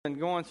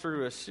going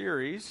through a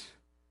series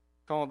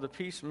called The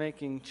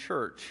Peacemaking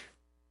Church.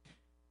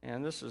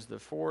 And this is the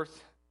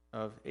fourth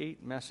of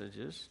 8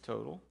 messages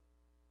total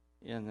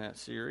in that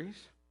series.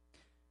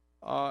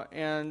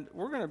 And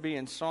we're going to be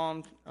in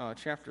Psalm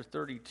chapter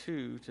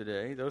 32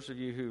 today. Those of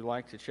you who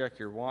like to check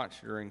your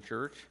watch during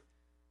church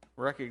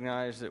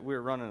recognize that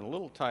we're running a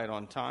little tight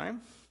on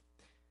time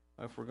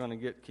if we're going to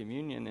get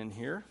communion in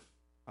here.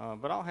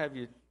 But I'll have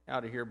you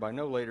out of here by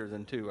no later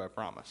than 2, I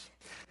promise.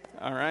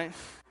 All right?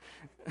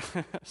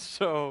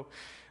 So,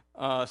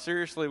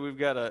 seriously, we've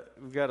got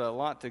a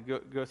lot to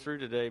go through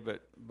today,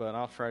 but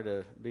I'll try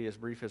to be as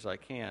brief as I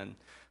can.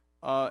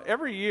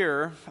 Every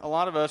year, a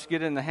lot of us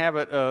get in the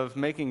habit of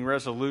making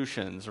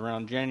resolutions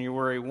around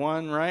January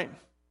 1, right?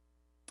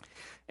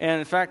 And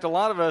in fact, a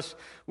lot of us,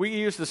 we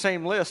use the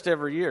same list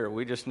every year.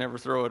 We just never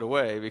throw it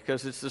away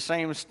because it's the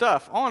same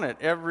stuff on it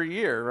every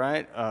year,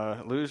 right?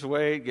 Lose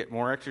weight, get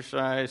more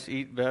exercise,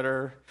 eat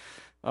better,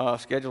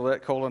 schedule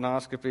that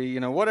colonoscopy,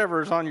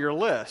 whatever is on your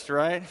list,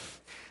 right?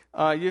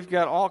 You've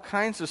got all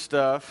kinds of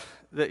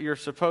stuff that you're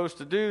supposed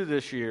to do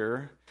this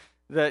year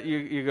that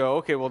you go,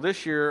 okay, well,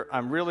 this year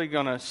I'm really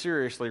going to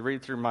seriously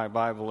read through my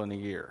Bible in a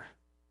year.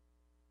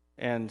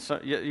 And so,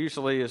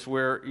 usually is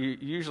where you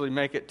usually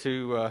make it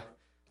to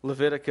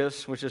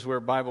Leviticus, which is where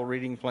Bible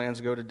reading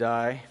plans go to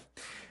die.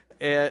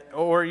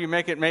 Or you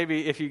make it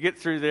maybe, if you get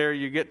through there,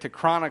 you get to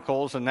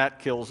Chronicles, and that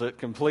kills it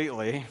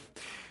completely.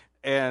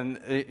 And,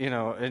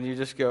 and you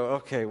just go,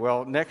 okay,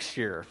 well, next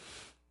year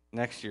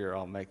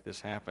I'll make this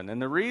happen.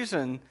 And the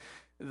reason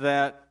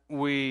that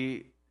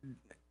we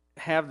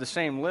have the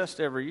same list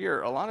every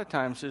year a lot of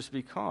times is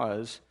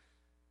because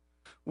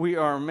we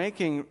are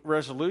making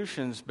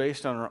resolutions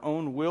based on our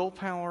own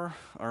willpower,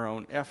 our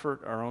own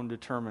effort, our own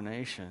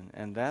determination,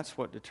 and that's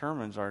what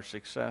determines our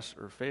success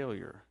or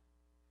failure.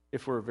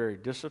 If we're a very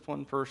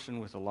disciplined person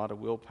with a lot of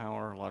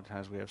willpower, a lot of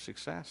times we have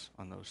success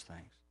on those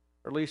things,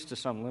 or at least to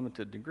some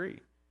limited degree.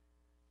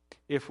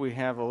 If we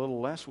have a little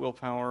less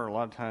willpower, a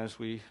lot of times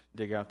we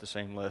dig out the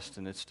same list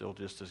and it's still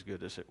just as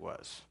good as it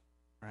was,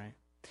 right?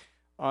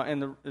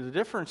 And the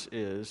difference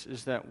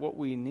is that what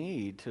we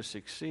need to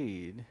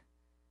succeed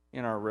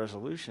in our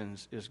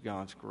resolutions is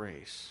God's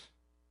grace.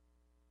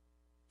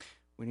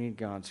 We need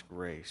God's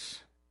grace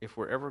if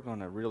we're ever going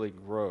to really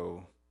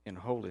grow in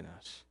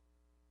holiness.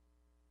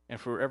 And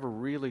if we're ever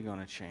really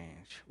going to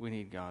change, we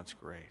need God's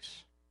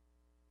grace.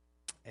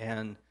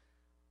 And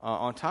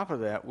on top of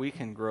that, we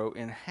can grow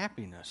in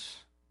happiness,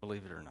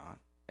 believe it or not,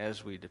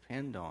 as we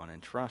depend on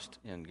and trust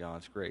in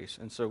God's grace.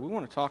 And so we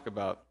want to talk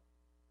about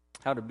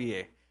how to be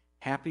a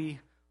happy,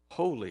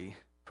 holy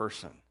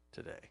person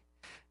today.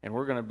 And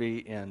we're going to be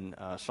in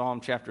Psalm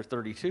chapter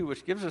 32,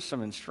 which gives us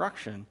some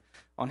instruction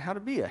on how to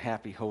be a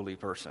happy, holy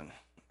person.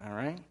 All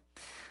right?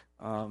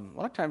 A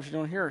lot of times you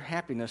don't hear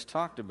happiness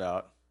talked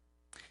about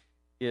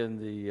in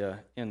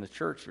the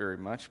church very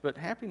much, but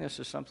happiness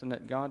is something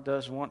that God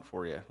does want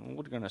for you. And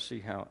we're going to see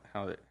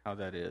how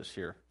that is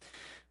here.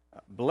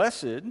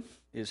 Blessed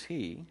is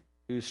he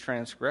whose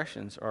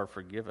transgressions are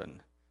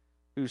forgiven,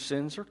 whose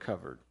sins are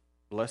covered.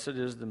 Blessed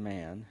is the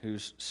man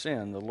whose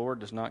sin the Lord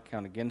does not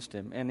count against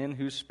him, and in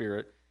whose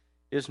spirit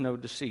is no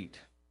deceit.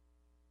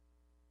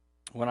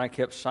 When I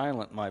kept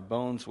silent, my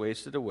bones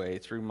wasted away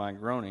through my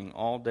groaning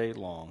all day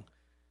long.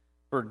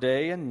 For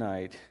day and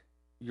night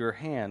your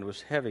hand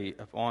was heavy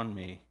upon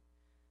me.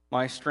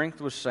 My strength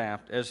was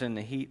sapped as in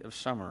the heat of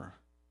summer.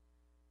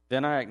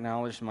 Then I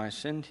acknowledged my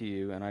sin to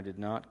you, and I did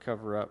not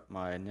cover up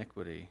my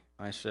iniquity.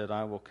 I said,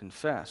 I will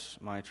confess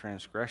my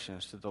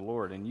transgressions to the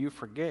Lord, and you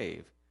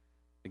forgave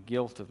the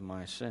guilt of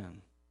my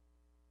sin.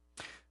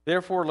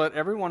 Therefore, let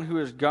everyone who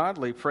is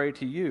godly pray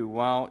to you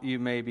while you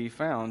may be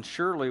found.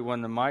 Surely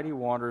when the mighty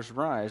waters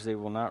rise, they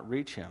will not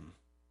reach him.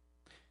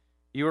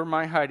 You are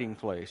my hiding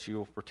place. You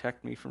will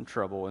protect me from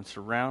trouble and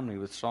surround me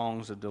with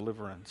songs of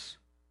deliverance.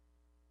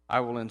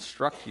 I will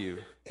instruct you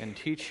and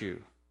teach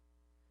you.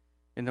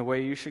 In the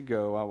way you should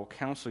go, I will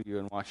counsel you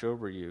and watch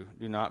over you.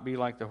 Do not be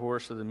like the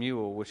horse or the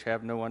mule, which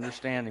have no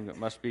understanding, but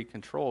must be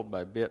controlled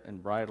by bit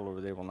and bridle,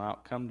 or they will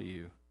not come to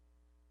you.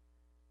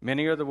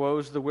 Many are the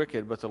woes of the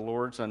wicked, but the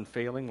Lord's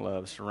unfailing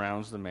love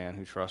surrounds the man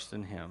who trusts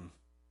in him.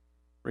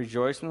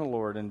 Rejoice in the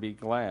Lord and be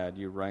glad,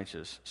 you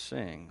righteous.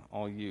 Sing,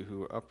 all you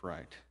who are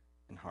upright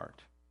in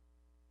heart.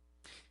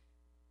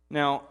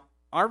 Now,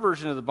 our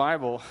version of the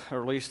Bible,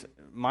 or at least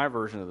my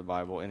version of the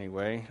Bible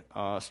anyway,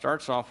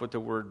 starts off with the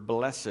word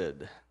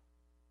blessed.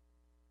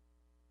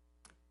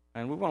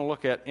 And we want to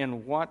look at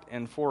in what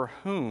and for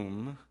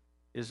whom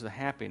is the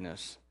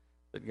happiness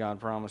that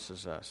God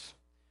promises us.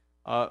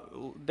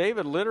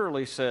 David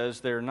literally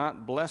says they're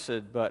not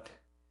blessed, but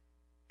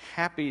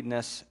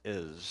happiness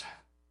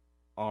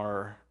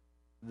are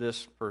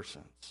this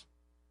person's.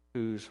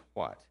 Whose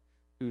what?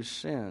 Whose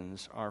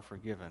sins are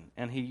forgiven.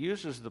 And he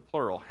uses the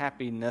plural,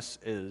 happiness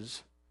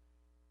is.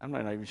 I'm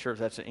not even sure if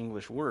that's an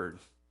English word.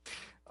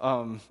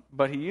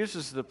 But he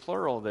uses the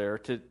plural there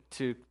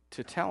to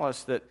tell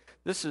us that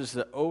this is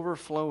the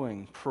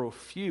overflowing,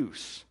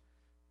 profuse,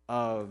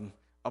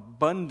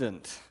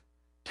 abundant,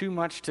 too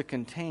much to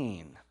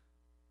contain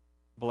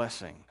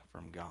blessing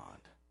from God.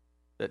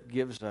 that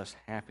gives us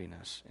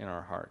happiness in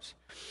our hearts.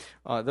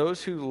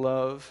 Those who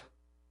love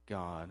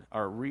God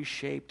are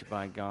reshaped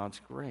by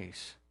God's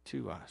grace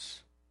to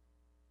us.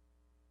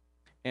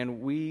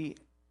 And we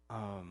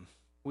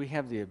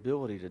have the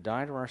ability to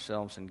die to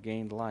ourselves and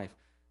gain life.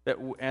 That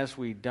as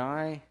we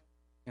die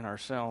in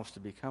ourselves to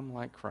become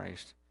like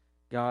Christ,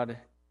 God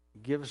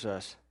gives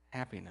us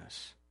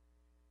happiness.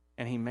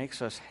 And He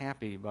makes us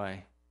happy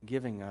by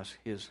giving us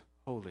His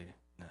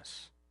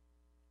holiness.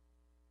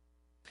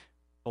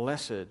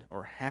 Blessed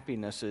or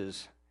happiness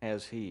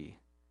has he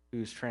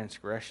whose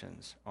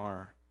transgressions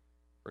are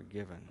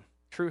forgiven.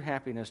 True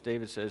happiness,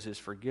 David says, is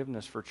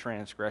forgiveness for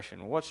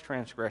transgression. What's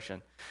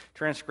transgression?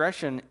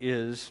 Transgression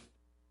is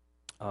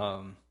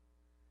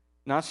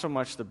not so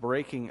much the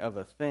breaking of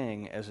a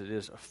thing as it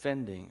is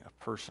offending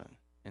a person.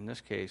 In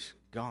this case,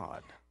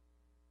 God.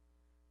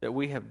 That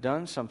we have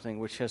done something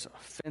which has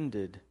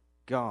offended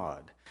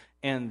God.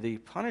 And the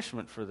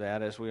punishment for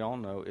that, as we all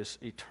know, is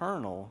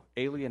eternal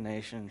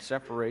alienation,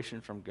 separation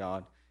from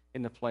God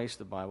in the place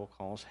the Bible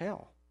calls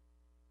hell.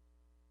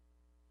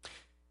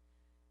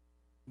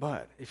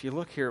 But if you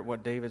look here at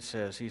what David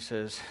says, he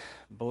says,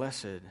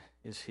 blessed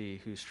is he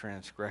whose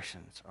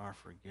transgressions are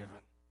forgiven.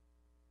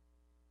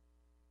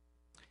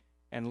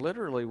 And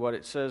literally what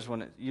it says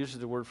when it uses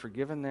the word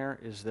forgiven there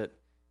is that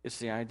it's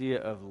the idea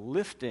of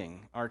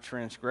lifting our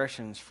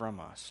transgressions from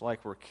us,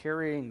 like we're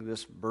carrying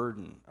this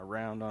burden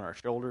around on our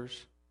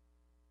shoulders.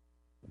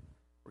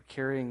 We're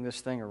carrying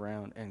this thing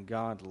around, and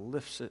God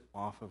lifts it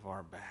off of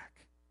our back.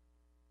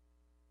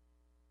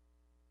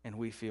 And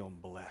we feel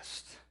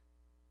blessed.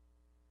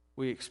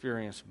 We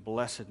experience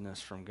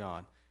blessedness from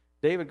God.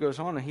 David goes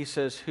on and he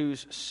says,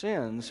 whose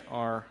sins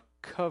are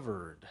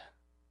covered.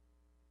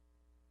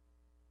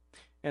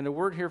 And the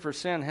word here for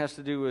sin has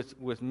to do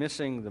with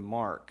missing the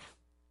mark.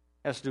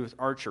 Has to do with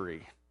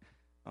archery.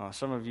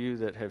 Some of you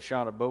that have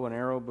shot a bow and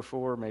arrow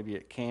before, maybe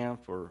at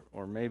camp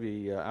or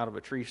maybe out of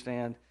a tree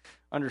stand,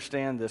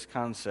 understand this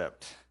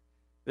concept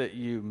that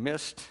you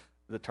missed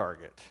the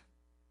target.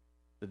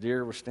 The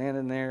deer was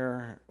standing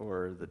there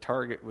or the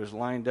target was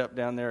lined up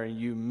down there and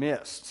you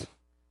missed.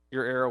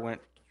 Your arrow went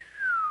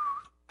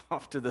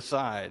off to the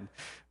side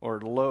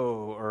or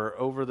low or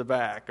over the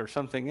back or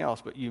something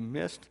else, but you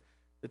missed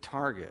the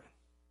target.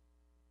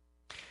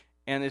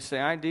 And it's the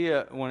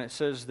idea when it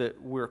says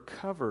that we're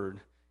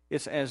covered,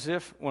 it's as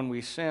if when we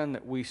sin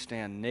that we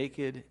stand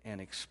naked and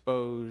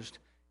exposed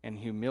and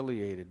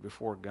humiliated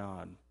before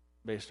God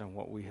based on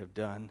what we have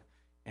done,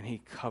 and He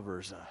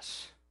covers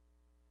us.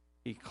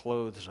 He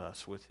clothes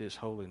us with His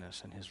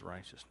holiness and His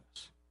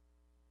righteousness.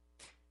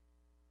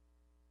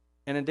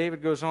 And then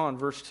David goes on,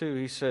 verse 2,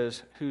 he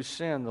says, whose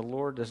sin the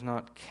Lord does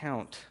not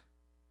count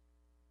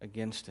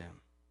against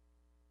him.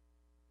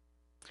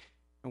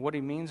 And what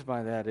he means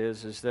by that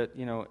is that,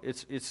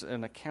 it's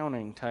an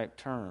accounting type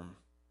term.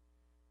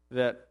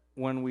 That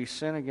when we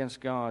sin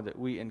against God, that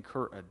we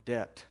incur a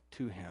debt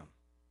to Him.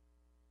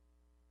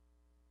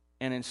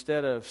 And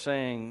instead of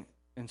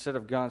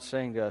God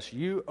saying to us,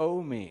 you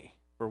owe me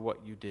for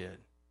what you did,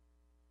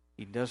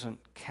 He doesn't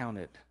count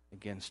it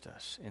against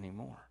us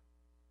anymore.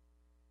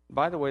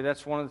 By the way,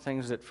 that's one of the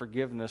things that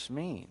forgiveness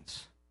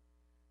means.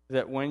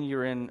 That when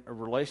you're in a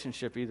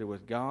relationship either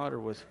with God or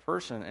with a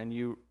person and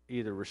you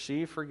either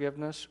receive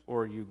forgiveness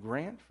or you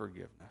grant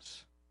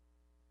forgiveness,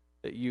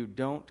 that you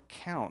don't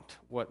count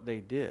what they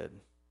did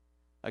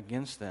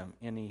against them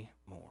anymore.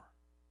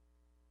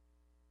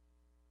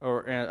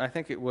 And I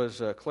think it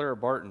was Clara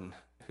Barton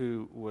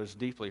who was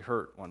deeply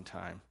hurt one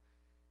time.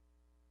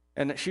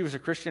 And she was a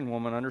Christian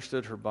woman,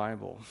 understood her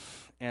Bible.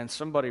 And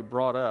somebody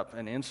brought up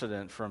an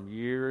incident from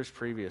years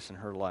previous in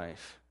her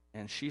life.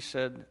 And she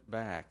said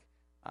back,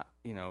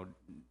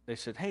 they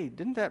said, hey,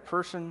 didn't that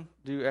person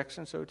do X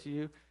and so to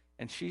you?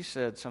 And she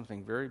said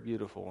something very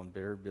beautiful and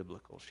very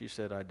biblical. She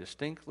said, I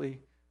distinctly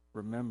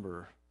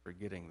remember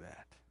forgetting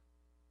that.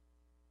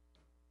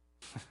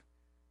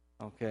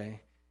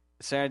 Okay?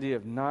 It's the idea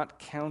of not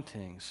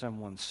counting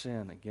someone's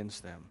sin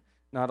against them,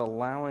 not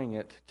allowing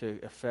it to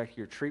affect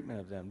your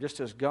treatment of them, just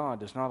as God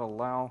does not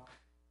allow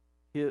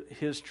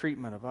His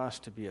treatment of us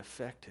to be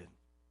affected.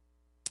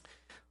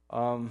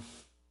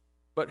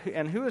 But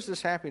who is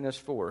this happiness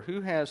for?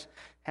 Who has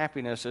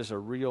happiness as a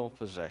real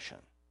possession?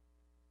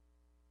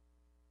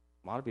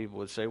 A lot of people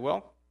would say,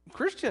 well,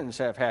 Christians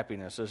have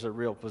happiness as a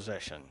real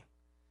possession.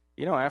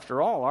 After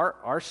all,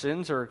 our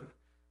sins are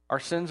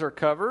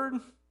covered.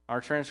 Our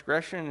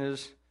transgression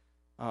is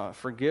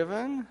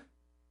forgiven.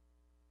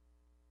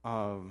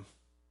 Our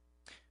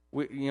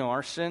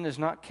sin is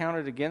not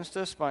counted against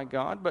us by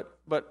God.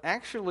 But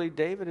actually,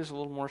 David is a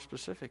little more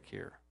specific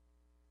here.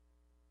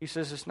 He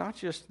says it's not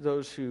just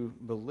those who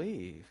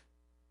believe,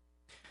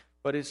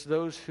 but it's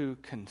those who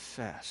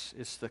confess.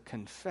 It's the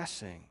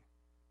confessing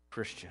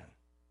Christian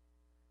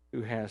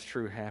who has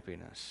true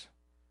happiness.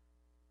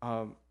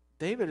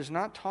 David is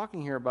not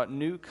talking here about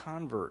new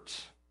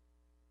converts.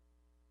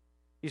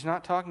 He's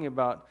not talking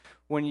about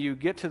when you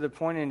get to the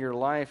point in your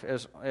life,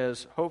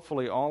 as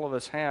hopefully all of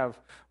us have,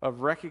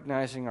 of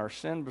recognizing our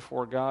sin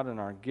before God and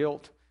our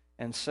guilt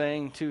and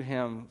saying to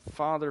him,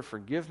 Father,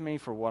 forgive me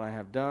for what I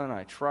have done.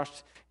 I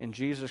trust in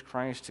Jesus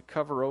Christ to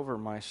cover over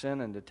my sin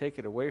and to take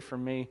it away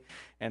from me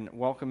and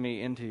welcome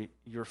me into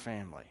your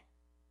family.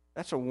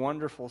 That's a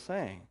wonderful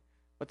thing.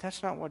 But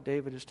that's not what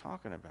David is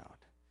talking about.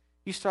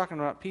 He's talking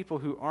about people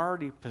who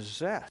already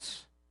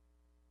possess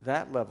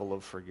that level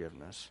of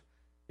forgiveness,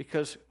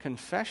 because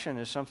confession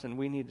is something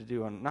we need to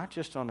do not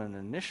just on an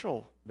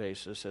initial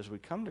basis as we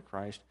come to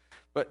Christ,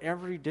 but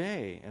every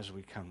day as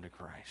we come to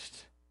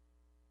Christ.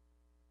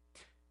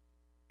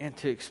 And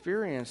to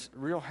experience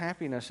real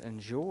happiness and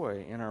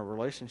joy in our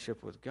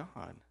relationship with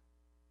God,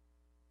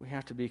 we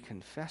have to be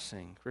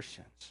confessing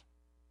Christians.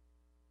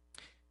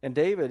 And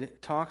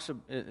David talks,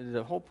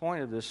 the whole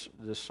point of this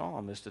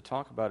psalm is to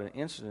talk about an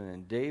incident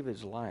in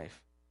David's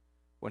life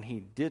when he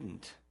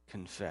didn't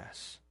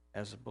confess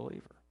as a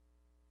believer.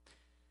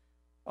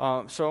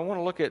 So I want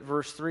to look at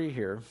verse 3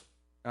 here.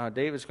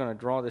 David's going to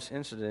draw this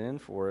incident in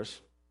for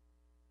us.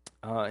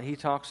 He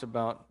talks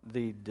about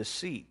the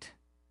deceit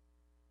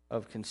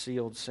of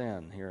concealed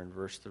sin here in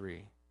verse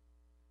 3.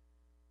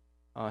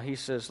 He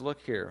says,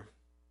 look here.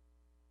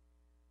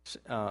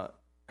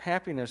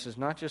 Happiness is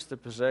not just the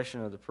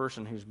possession of the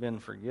person who's been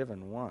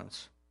forgiven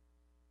once,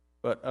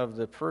 but of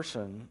the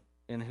person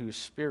in whose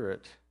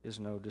spirit is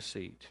no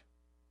deceit.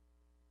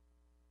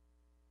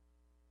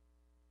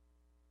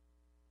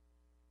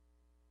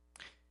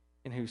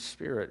 In whose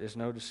spirit is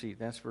no deceit.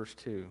 That's verse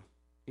 2.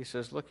 He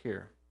says, look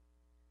here.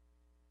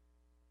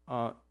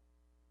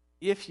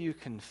 If you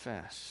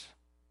confess,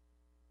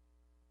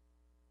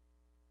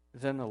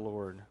 then the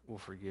Lord will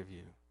forgive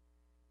you.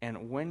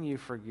 And when you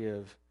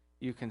forgive,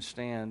 you can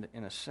stand,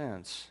 in a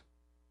sense,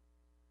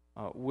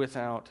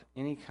 without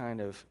any kind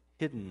of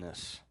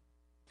hiddenness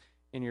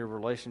in your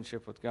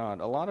relationship with God.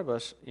 A lot of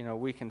us,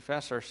 we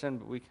confess our sin,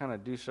 but we kind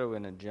of do so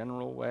in a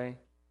general way.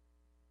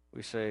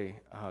 We say,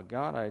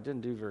 God, I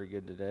didn't do very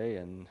good today,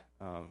 and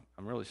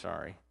I'm really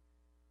sorry.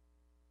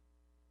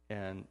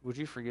 And would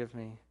you forgive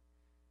me?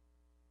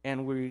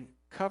 And we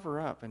cover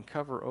up and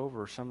cover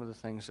over some of the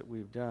things that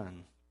we've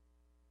done.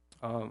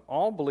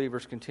 All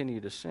believers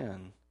continue to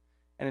sin.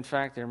 And in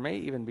fact, there may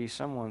even be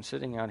someone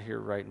sitting out here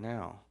right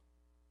now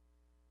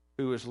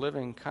who is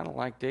living kind of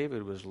like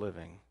David was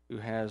living, who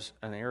has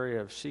an area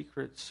of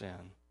secret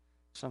sin,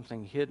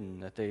 something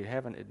hidden that they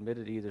haven't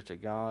admitted either to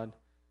God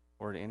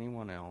or to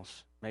anyone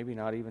else, maybe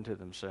not even to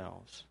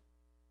themselves.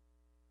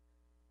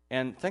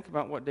 And think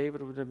about what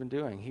David would have been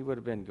doing. He would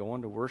have been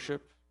going to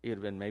worship. He would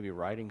have been maybe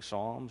writing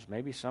psalms,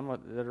 maybe some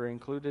that are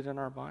included in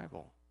our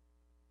Bible.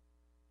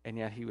 And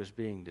yet he was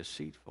being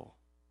deceitful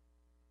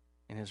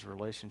in his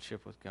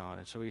relationship with God.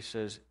 And so he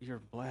says, you're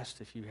blessed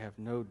if you have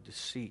no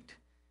deceit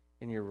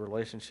in your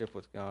relationship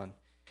with God.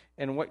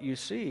 And what you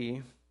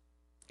see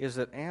is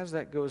that as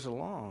that goes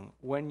along,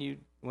 when you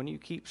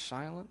keep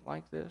silent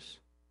like this,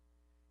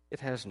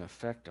 it has an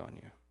effect on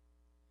you.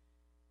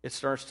 It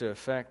starts to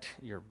affect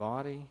your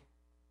body,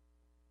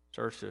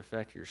 starts to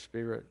affect your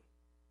spirit.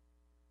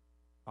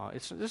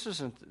 This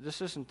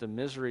isn't the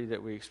misery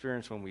that we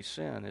experience when we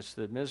sin. It's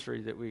the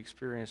misery that we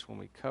experience when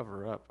we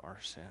cover up our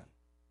sin.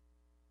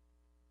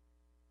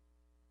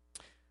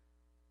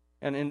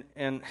 And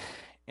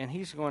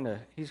he's going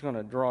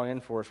to draw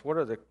in for us what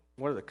are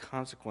the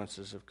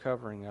consequences of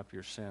covering up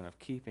your sin, of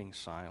keeping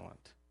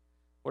silent.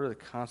 What are the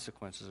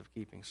consequences of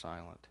keeping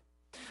silent?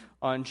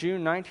 On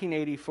June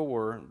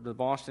 1984, the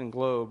Boston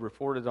Globe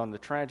reported on the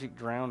tragic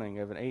drowning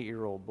of an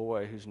 8-year-old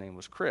boy whose name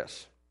was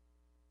Chris.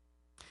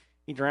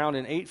 He drowned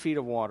in 8 feet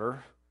of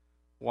water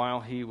while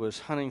he was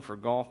hunting for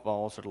golf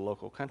balls at a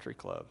local country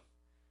club.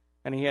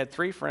 And he had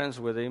 3 friends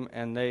with him,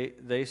 and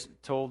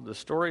the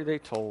story they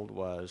told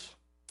was,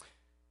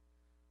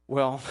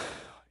 well,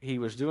 he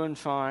was doing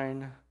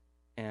fine,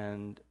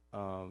 and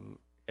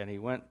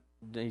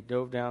he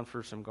dove down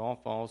for some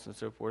golf balls and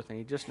so forth, and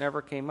he just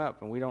never came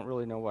up, and we don't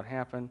really know what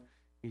happened.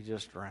 He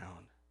just drowned.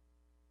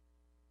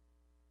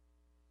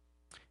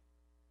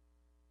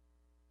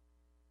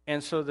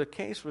 And so the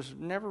case was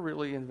never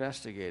really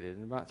investigated,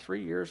 and about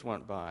 3 years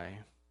went by,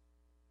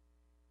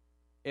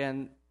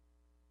 and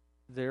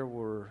there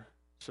were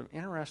some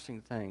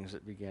interesting things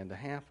that began to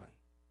happen.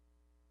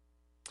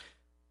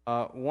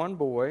 One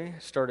boy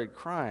started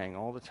crying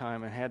all the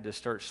time and had to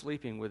start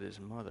sleeping with his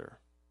mother.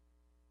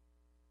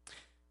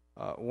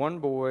 One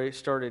boy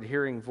started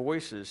hearing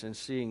voices and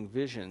seeing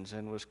visions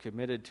and was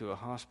committed to a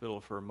hospital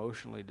for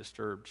emotionally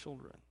disturbed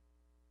children.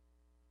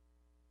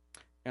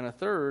 And a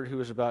third, who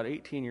was about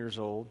 18 years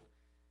old,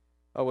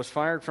 was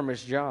fired from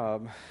his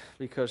job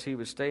because he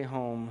would stay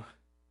home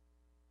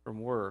from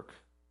work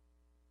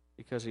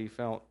because he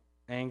felt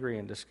angry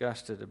and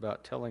disgusted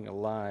about telling a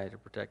lie to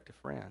protect a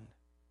friend.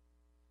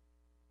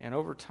 And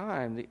over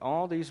time,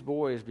 all these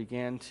boys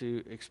began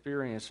to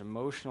experience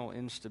emotional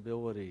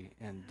instability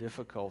and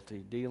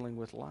difficulty dealing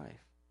with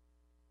life.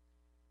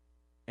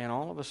 And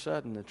all of a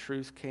sudden, the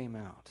truth came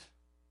out.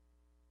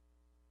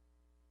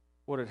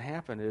 What had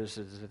happened is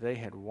that they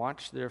had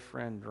watched their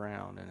friend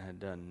drown and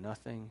had done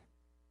nothing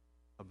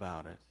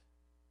about it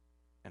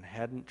and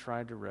hadn't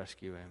tried to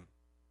rescue him.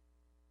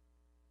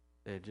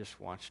 They had just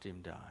watched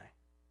him die.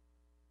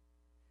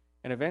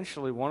 And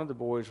eventually one of the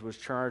boys was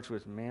charged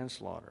with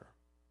manslaughter.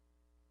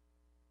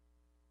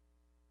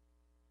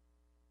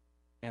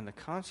 And the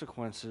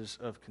consequences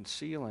of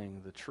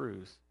concealing the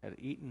truth had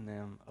eaten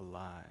them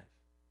alive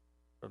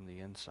from the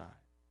inside.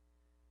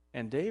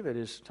 And David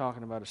is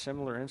talking about a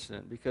similar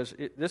incident because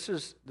this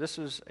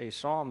is a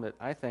psalm that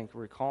I think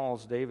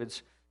recalls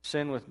David's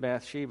sin with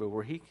Bathsheba,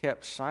 where he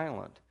kept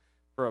silent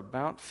for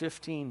about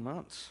 15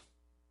 months.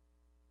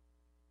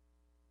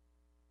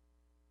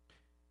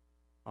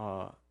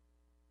 About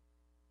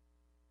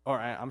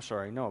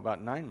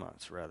 9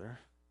 months, rather.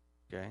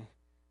 Okay?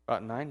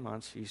 About 9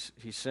 months,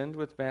 he sinned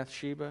with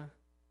Bathsheba.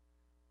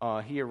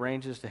 He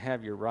arranges to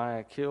have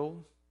Uriah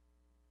killed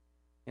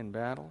in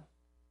battle.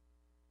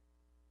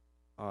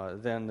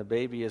 Then the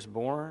baby is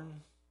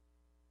born,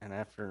 and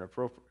after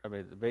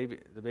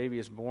the baby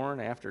is born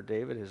after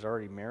David has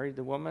already married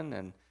the woman,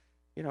 and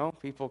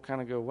people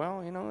kind of go,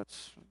 well,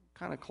 it's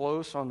kind of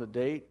close on the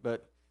date,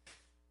 but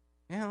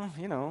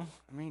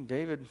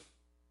David's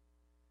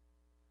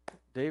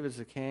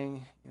the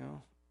king,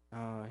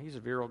 he's a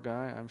virile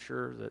guy. I'm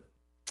sure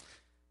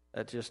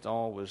that just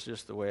all was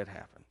just the way it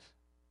happened.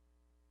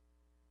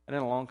 And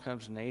then along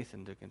comes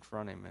Nathan to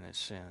confront him in his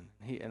sin.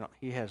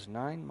 He has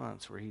 9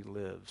 months where he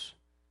lives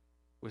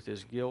with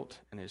his guilt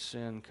and his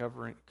sin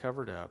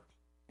covered up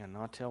and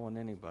not telling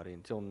anybody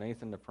until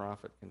Nathan the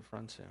prophet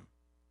confronts him.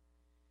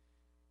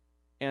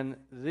 And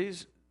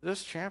this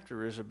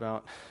chapter is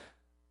about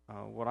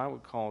what I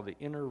would call the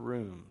inner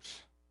rooms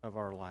of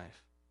our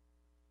life.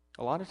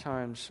 A lot of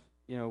times,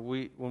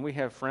 when we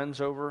have friends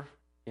over,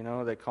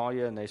 they call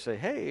you and they say,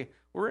 hey,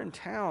 we're in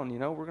town,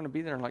 we're going to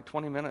be there in like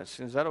 20 minutes.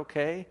 Is that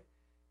okay?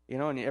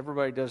 And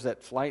everybody does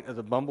that flight of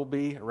the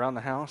bumblebee around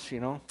the house,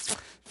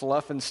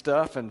 fluffing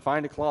stuff and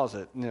find a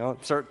closet,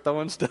 start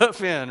throwing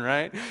stuff in,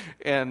 right?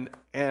 And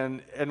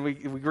we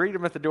greet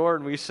them at the door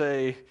and we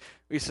say,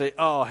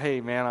 oh,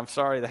 hey, man, I'm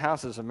sorry, the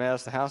house is a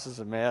mess,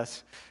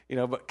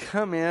 but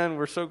come in,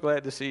 we're so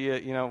glad to see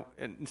you,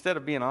 and instead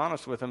of being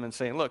honest with them and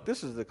saying, look,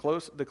 this is the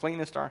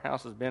cleanest our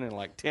house has been in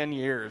like 10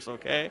 years,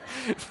 okay?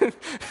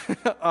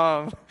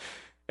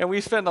 And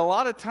we spend a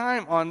lot of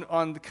time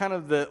on kind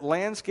of the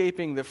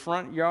landscaping the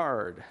front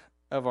yard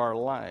of our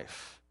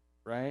life,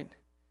 right?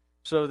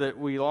 So that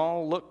we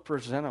all look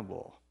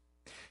presentable.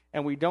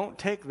 And we don't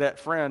take that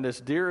friend, as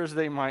dear as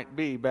they might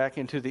be, back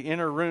into the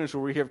inner rooms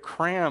where we have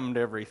crammed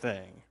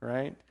everything,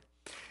 right?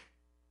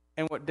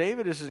 And what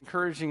David is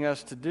encouraging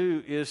us to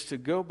do is to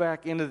go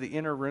back into the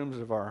inner rooms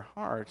of our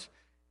hearts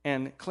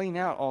and clean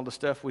out all the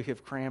stuff we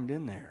have crammed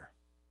in there.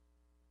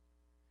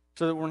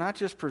 So that we're not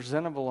just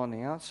presentable on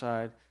the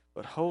outside,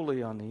 but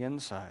holy on the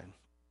inside.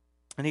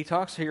 And he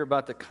talks here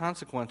about the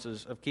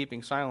consequences of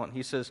keeping silent.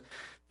 He says,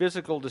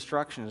 physical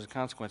destruction is a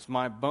consequence.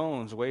 My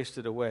bones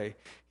wasted away.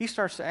 He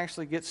starts to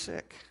actually get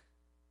sick,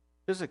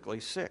 physically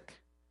sick,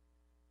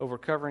 over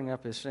covering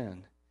up his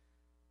sin.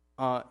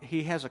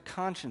 He has a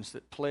conscience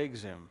that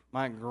plagues him,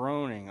 my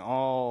groaning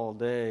all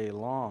day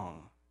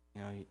long.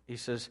 He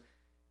says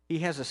he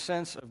has a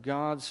sense of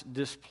God's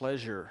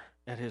displeasure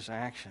at his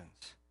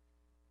actions.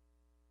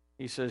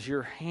 He says,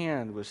 your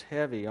hand was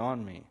heavy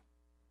on me.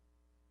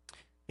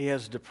 He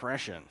has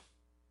depression.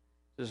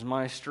 He says,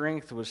 my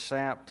strength was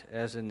sapped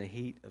as in the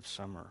heat of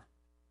summer.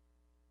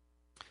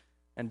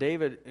 And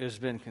David has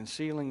been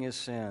concealing his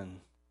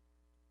sin,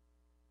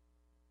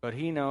 but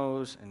he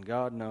knows and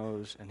God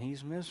knows, and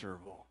he's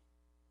miserable.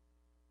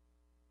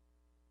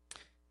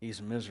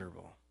 He's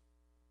miserable.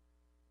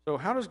 So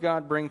how does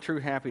God bring true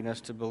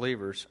happiness to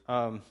believers?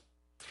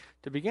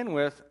 To begin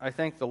with, I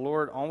think the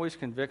Lord always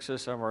convicts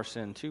us of our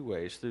sin two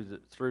ways,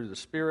 through the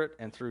Spirit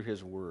and through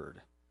His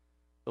Word.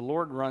 The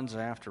Lord runs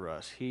after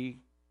us. He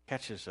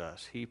catches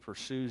us. He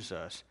pursues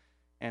us.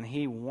 And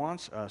He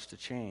wants us to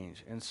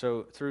change. And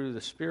so through the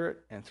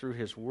Spirit and through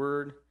His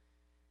Word,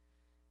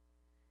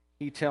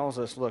 He tells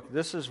us, look,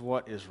 this is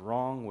what is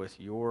wrong with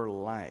your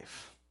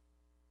life.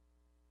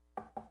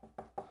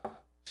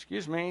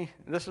 Excuse me,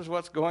 this is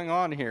what's going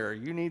on here.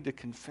 You need to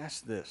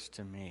confess this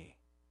to me.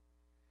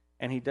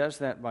 And He does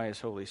that by His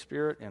Holy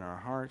Spirit in our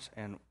hearts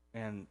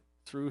and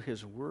through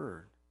His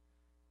Word.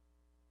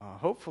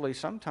 Hopefully,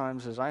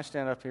 sometimes as I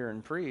stand up here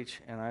and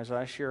preach, and as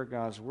I share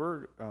God's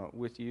Word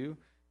with you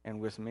and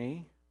with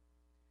me,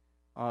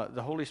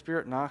 the Holy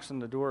Spirit knocks on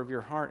the door of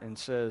your heart and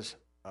says,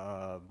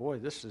 boy,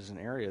 this is an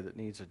area that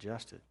needs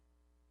adjusted.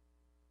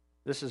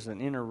 This is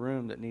an inner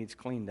room that needs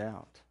cleaned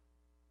out.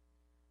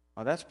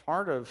 That's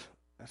part of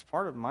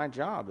my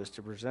job, is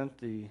to present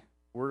the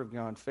Word of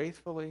God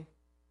faithfully,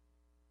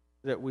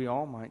 that we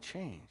all might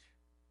change,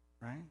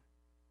 right?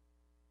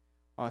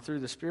 Through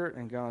the Spirit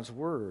and God's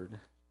Word,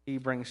 He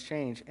brings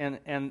change.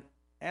 And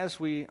as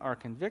we are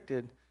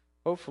convicted,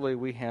 hopefully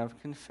we have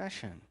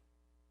confession.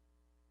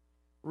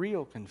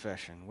 Real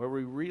confession, where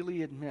we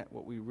really admit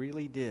what we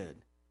really did.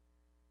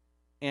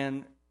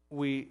 And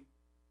we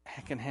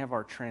can have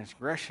our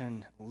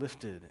transgression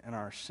lifted and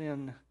our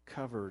sin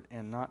covered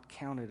and not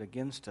counted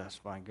against us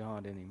by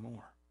God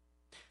anymore.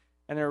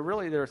 And there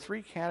are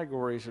three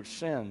categories of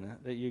sin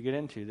that you get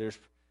into.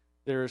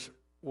 There's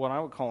what I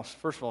would call,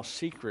 first of all,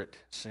 secret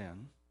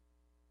sin.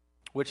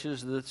 which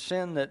is the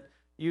sin that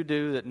you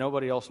do that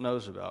nobody else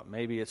knows about.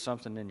 Maybe it's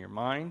something in your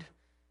mind.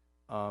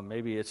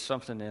 Maybe it's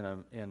something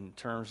in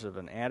terms of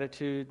an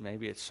attitude.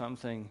 Maybe it's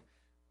something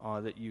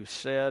that you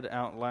said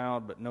out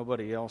loud but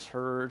nobody else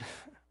heard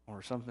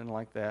or something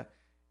like that.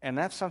 And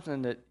that's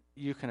something that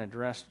you can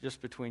address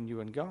just between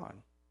you and God.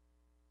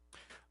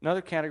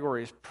 Another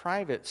category is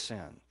private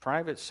sin.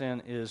 Private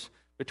sin is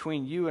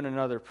between you and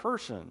another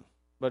person,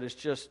 but it's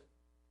just,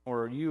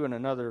 or you and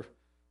another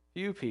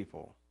few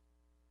people.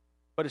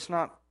 But it's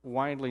not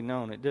widely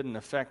known. It didn't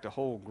affect a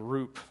whole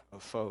group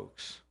of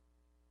folks.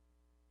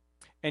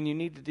 And you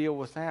need to deal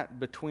with that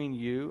between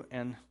you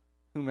and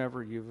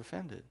whomever you've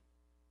offended.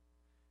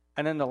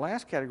 And then the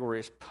last category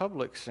is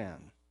public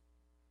sin.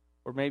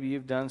 Or maybe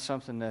you've done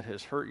something that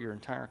has hurt your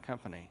entire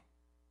company.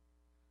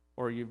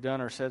 Or you've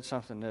done or said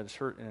something that has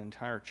hurt an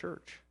entire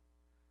church.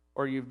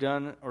 Or you've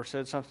done or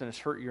said something that's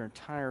hurt your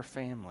entire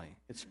family.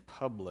 It's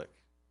public.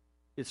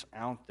 It's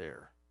out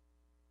there.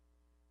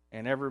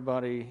 And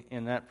everybody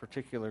in that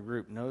particular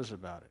group knows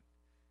about it.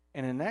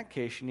 And in that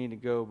case, you need to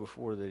go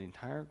before the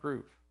entire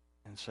group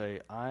and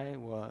say, I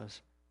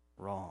was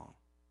wrong.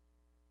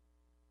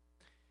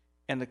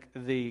 And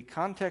the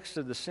context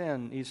of the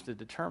sin needs to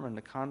determine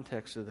the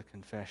context of the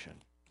confession.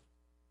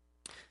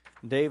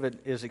 David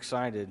is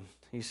excited.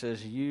 He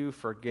says, you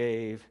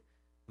forgave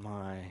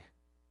my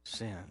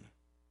sin.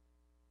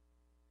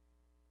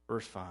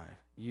 Verse 5,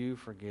 you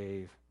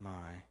forgave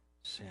my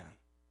sin.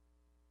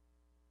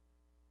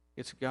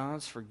 It's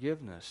God's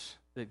forgiveness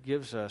that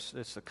gives us,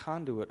 it's the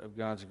conduit of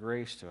God's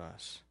grace to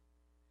us.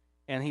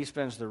 And he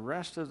spends the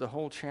rest of the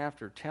whole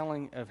chapter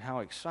telling of how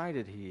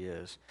excited he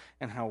is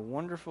and how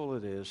wonderful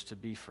it is to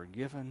be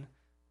forgiven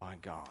by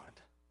God.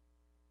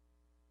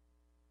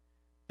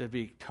 To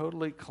be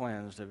totally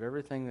cleansed of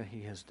everything that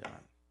he has done.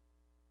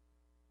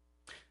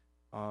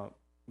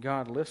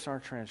 God lifts our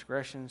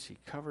transgressions. He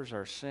covers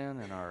our sin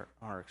and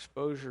our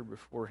exposure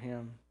before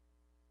him.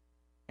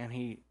 And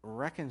he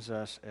reckons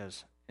us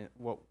as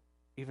what,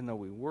 even though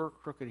we were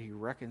crooked, he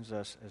reckons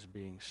us as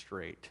being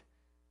straight.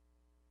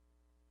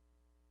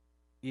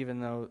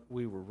 Even though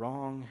we were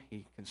wrong,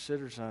 he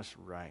considers us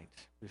right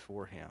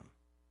before him.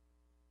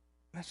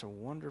 That's a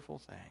wonderful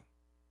thing,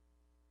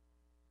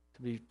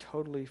 to be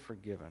totally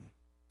forgiven.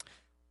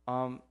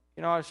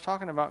 I was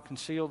talking about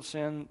concealed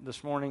sin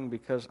this morning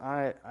because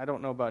I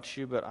don't know about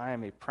you, but I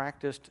am a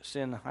practiced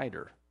sin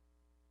hider.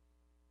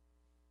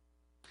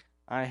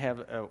 I have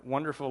a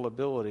wonderful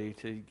ability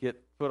to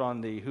get put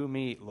on the who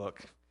me look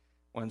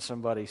when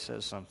somebody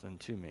says something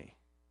to me.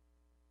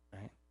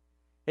 Right?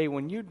 Hey,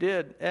 when you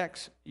did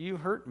X, you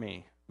hurt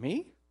me.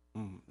 Me?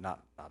 Not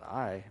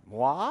I.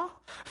 Moi?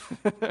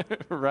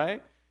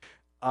 Right?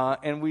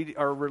 And we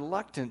are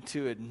reluctant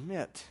to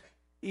admit,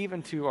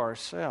 even to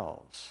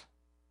ourselves,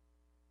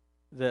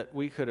 that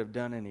we could have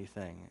done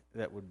anything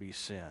that would be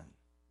sin,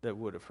 that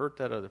would have hurt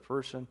that other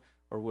person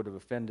or would have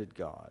offended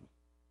God.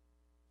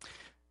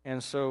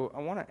 And so I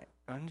want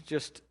to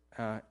just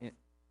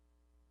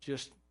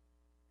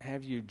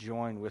have you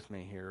join with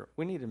me here.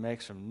 We need to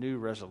make some new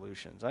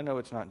resolutions. I know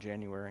it's not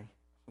January,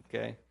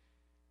 okay?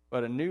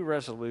 But a new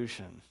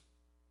resolution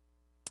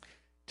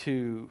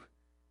to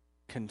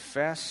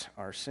confess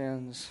our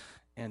sins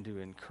and to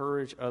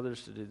encourage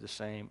others to do the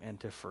same and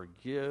to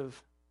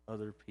forgive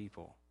other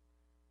people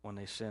when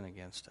they sin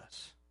against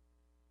us.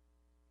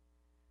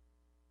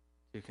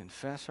 To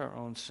confess our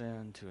own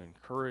sin, to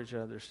encourage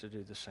others to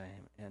do the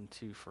same, and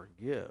to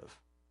forgive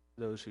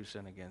those who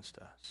sin against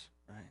us,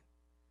 right?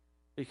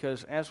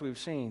 Because as we've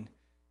seen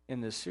in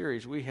this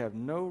series, we have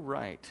no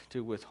right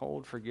to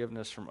withhold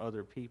forgiveness from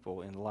other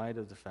people in light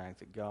of the fact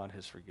that God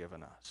has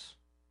forgiven us,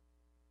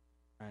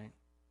 right?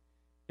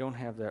 You don't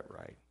have that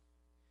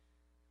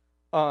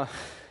right.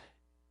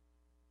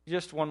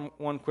 Just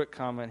one quick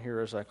comment here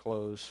as I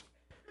close.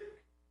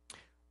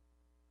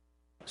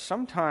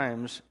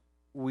 Sometimes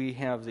we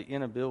have the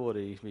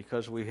inability,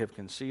 because we have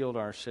concealed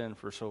our sin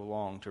for so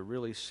long, to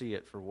really see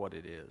it for what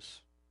it is.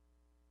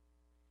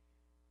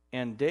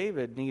 And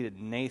David needed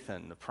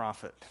Nathan, the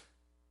prophet,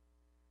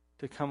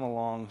 to come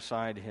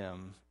alongside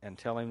him and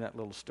tell him that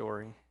little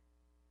story.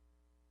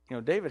 You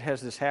know, David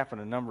has this happen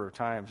a number of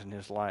times in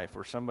his life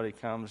where somebody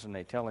comes and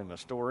they tell him a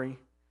story,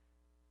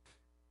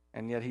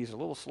 and yet he's a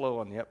little slow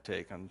on the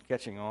uptake, on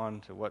catching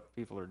on to what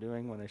people are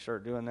doing when they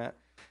start doing that.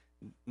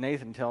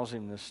 Nathan tells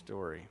him this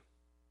story,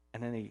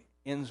 and then he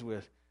ends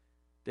with,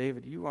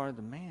 David, you are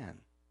the man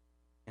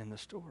in the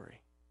story.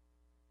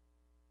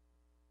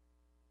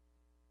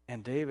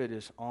 And David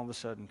is all of a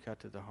sudden cut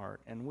to the heart.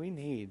 And we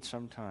need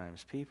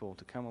sometimes people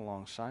to come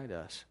alongside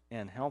us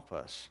and help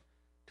us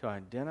to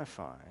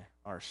identify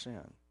our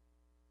sin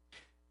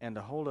and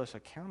to hold us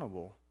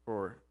accountable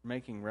for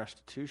making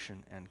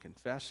restitution and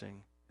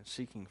confessing and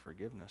seeking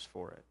forgiveness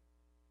for it.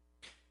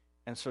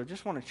 And so I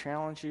just want to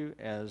challenge you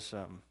as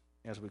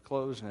we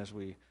close and as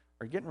we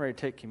are getting ready to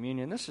take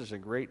communion. This is a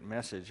great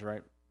message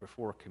right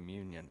before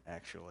communion,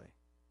 actually.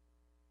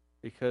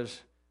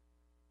 Because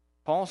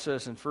Paul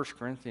says in 1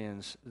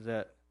 Corinthians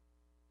that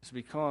It's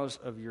because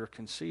of your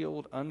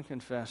concealed,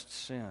 unconfessed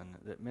sin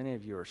that many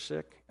of you are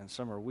sick, and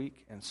some are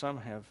weak, and some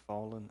have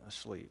fallen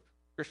asleep.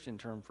 Christian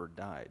term for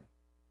died.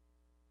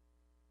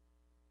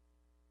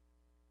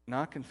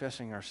 Not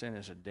confessing our sin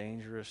is a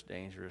dangerous,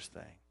 dangerous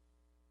thing.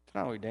 It's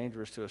not only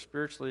dangerous to us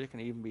spiritually, it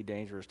can even be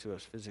dangerous to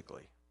us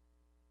physically.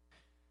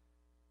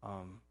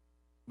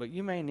 But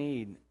you may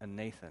need a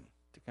Nathan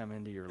to come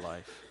into your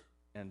life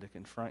and to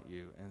confront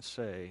you and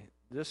say,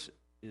 this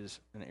is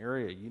an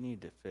area you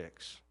need to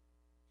fix.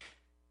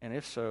 And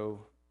if so,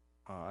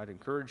 I'd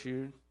encourage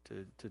you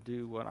to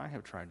do what I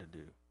have tried to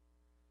do,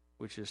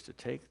 which is to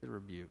take the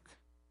rebuke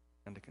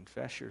and to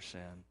confess your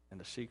sin and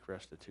to seek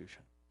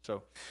restitution.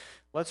 So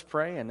let's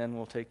pray, and then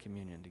we'll take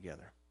communion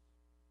together.